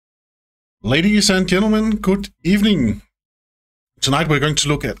Ladies and gentlemen, good evening. Tonight we're going to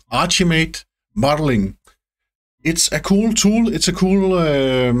look at Archimate Modelling. It's a cool tool. It's a cool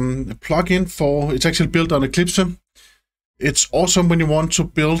plugin for. It's actually built on Eclipse. It's awesome when you want to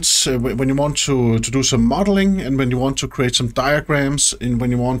build, when you want to do some modeling, and when you want to create some diagrams, and when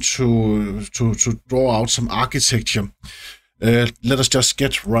you want to draw out some architecture. Let us just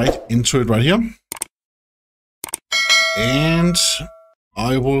get right into it right here. And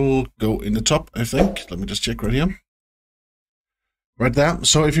I will go in the top, I think. Let me just check right here. Right there.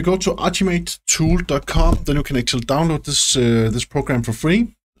 So if you go to archimatetool.com, then you can actually download this program for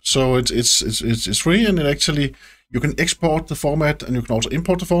free. So it's free, and it actually you can export the format, and you can also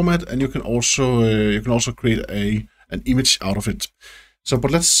import the format, and you can also create an image out of it. So,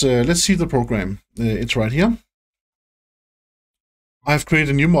 but let's see the program. It's right here. I've created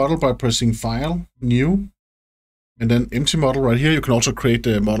a new model by pressing File, New, and then Empty Model right here. You can also create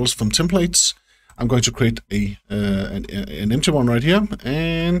models from templates. I'm going to create an empty one right here,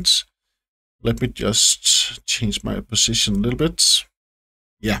 and let me just change my position a little bit.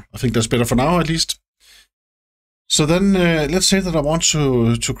 Yeah, I think that's better for now, at least. So then let's say that I want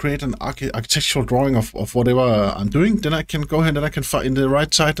to create an architectural drawing of whatever I'm doing. Then I can go ahead and I can find in the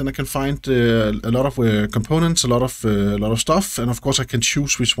right side, and I can find a lot of components, a lot of stuff, and of course I can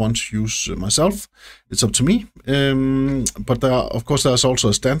choose which one to use myself. It's up to me. But of course there's also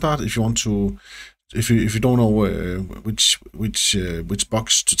a standard if you want to. If you don't know which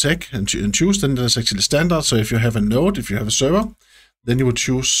box to take and choose, then there's actually standard. So if you have a node, if you have a server, then you would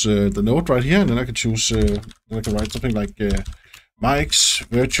choose the node right here, and then I can choose. Then I can write something like Mike's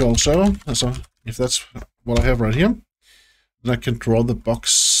virtual server. So if that's what I have right here, then I can draw the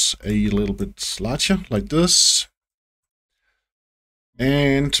box a little bit larger, like this,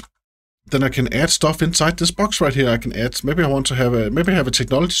 and then I can add stuff inside this box right here. I can add. Maybe I want to have I have a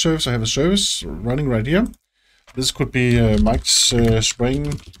technology service. I have a service running right here. This could be Mike's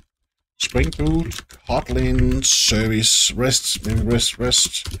Spring Boot, Kotlin service, REST, maybe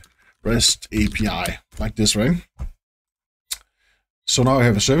REST API, like this, right? So now I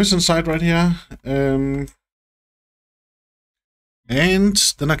have a service inside right here. And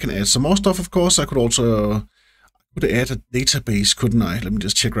then I can add some more stuff, of course. I could also add a database, couldn't I? Let me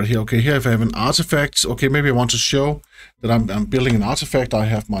just check right here. Okay, here if I have an artifact, okay, maybe I want to show that I'm building an artifact. I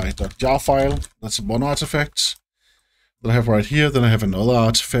have my .jar file. That's one artifact that I have right here. Then I have another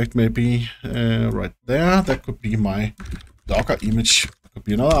artifact, maybe right there. That could be my Docker image. That could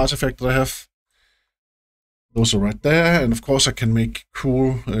be another artifact that I have. Those are right there. And of course, I can make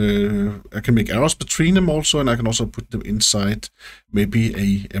I can make arrows between them also, and I can also put them inside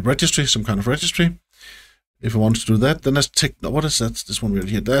maybe a registry, some kind of registry. If I want to do that, then let's take, what is that? This one right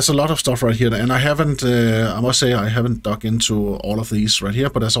here. There's a lot of stuff right here, and I haven't, I must say, I haven't dug into all of these right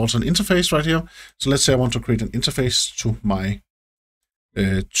here, but there's also an interface right here. So let's say I want to create an interface to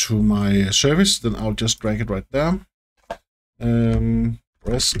my service, then I'll just drag it right there.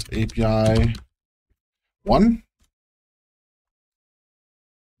 REST API 1.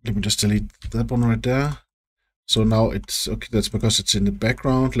 Let me just delete that one right there. So now it's, okay, that's because it's in the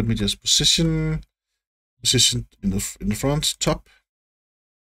background. Let me just position in the front, top,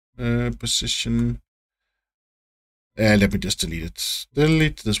 position. Let me just delete it.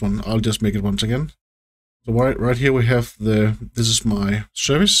 Delete this one. I'll just make it once again. So right here we have this is my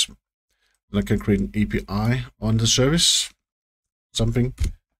service. And I can create an API on the service. Something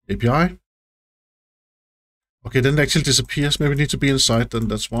API. Okay, then it actually disappears. Maybe it needs to be inside, then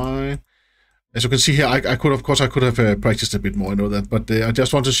that's why. As you can see here, I could have practiced a bit more, I know that, but I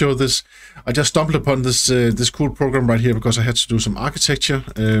just want to show this. I just stumbled upon this this cool program right here because I had to do some architecture,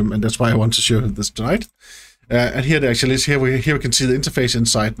 and that's why I want to show this tonight. And here it actually is. Here we can see the interface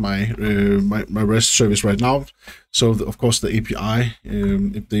inside my my REST service right now. So of course the API,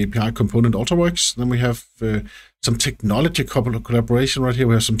 if the API component also works, then we have some technology collaboration right here.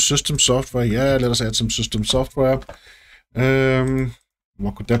 We have some system software. Yeah, let us add some system software.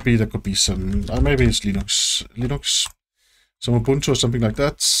 What could that be? That could be some, maybe it's Linux, some Ubuntu or something like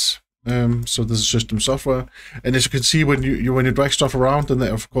that. So this is system software, and as you can see, when you drag stuff around, then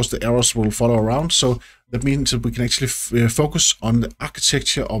of course the arrows will follow around. So that means that we can actually focus on the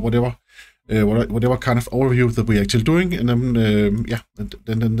architecture or whatever kind of overview that we're actually doing, and then yeah,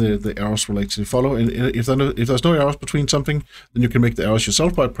 then the arrows will actually follow. And if there's no arrows between something, then you can make the arrows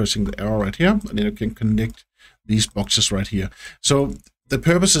yourself by pressing the arrow right here, and then you can connect these boxes right here. So the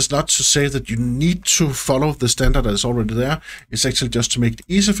purpose is not to say that you need to follow the standard that is already there. It's actually just to make it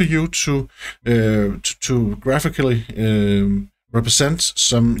easy for you to graphically represent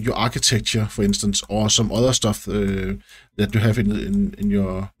some your architecture, for instance, or some other stuff that you have in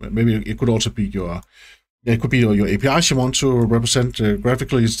your. Maybe it could also be your. Yeah, it could be your APIs you want to represent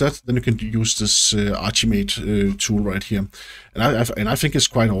graphically instead. Then you can use this Archimate tool right here, and I think it's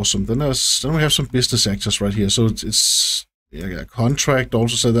quite awesome. Then we have some business actors right here. So it's a contract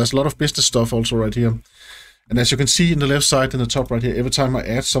also. So there's a lot of business stuff also right here. And as you can see in the left side in the top right here, every time I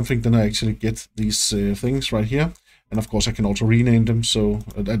add something, then I actually get these things right here. And of course, I can also rename them. So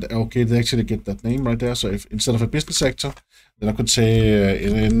okay, they actually get that name right there. So if instead of a business actor, then I could say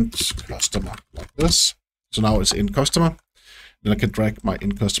end customer like this. So now it's end customer. Then I can drag my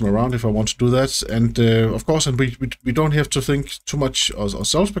end customer around if I want to do that. And of course, and we don't have to think too much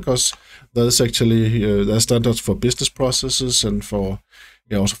ourselves, because there's actually there's standards for business processes and for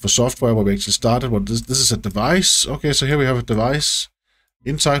also for software where we actually started. Well, this is a device. Okay, so here we have a device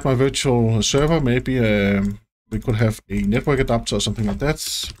inside my virtual server. Maybe we could have a network adapter or something like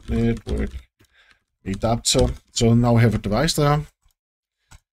that. Network adapter. So now we have a device there.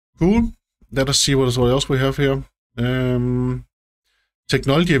 Cool. Let us see what else we have here.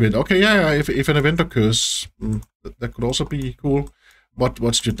 Technology event. Okay, yeah. If an event occurs, that could also be cool.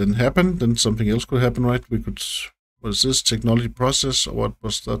 What should then happen? Then something else could happen, right? We could. What is this? Technology process, or what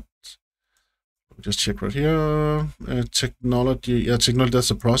was that? Let me just check right here. Technology. Yeah, technology.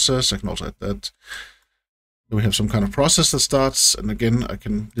 That's a process. I can also add that. Then we have some kind of process that starts, and again, I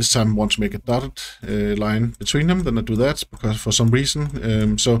can this time want to make a dotted line between them. Then I do that because for some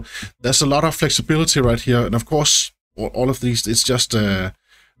reason. So there's a lot of flexibility right here, and of course, all of these. It's just a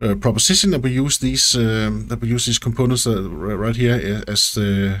proposition that we use these components right here as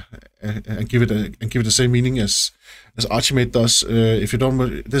and give it the same meaning as Archimate does. If you don't,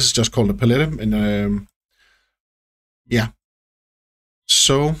 this is just called a palette, and yeah.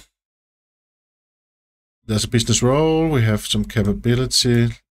 So. There's a business role, we have some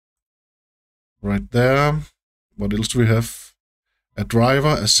capability right there. What else do we have? A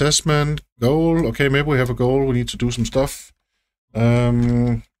driver, assessment, goal. Okay, maybe we have a goal, we need to do some stuff.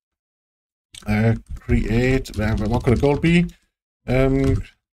 Create, what could a goal be?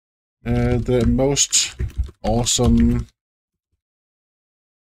 The most awesome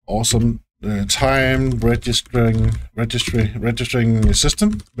time registering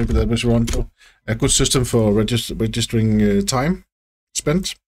system. Maybe that was one to a good system for registering time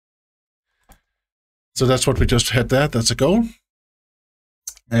spent. So that's what we just had there. That's a goal.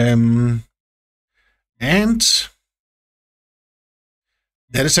 And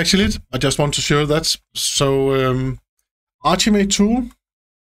that is actually it. I just want to show that. So Archimate tool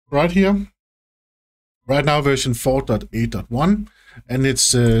right here. Right now version 4.8.1. And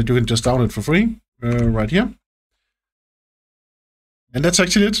it's you can just download it for free right here. And that's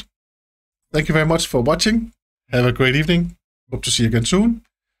actually it. Thank you very much for watching. Have a great evening. Hope to see you again soon.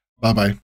 Bye bye.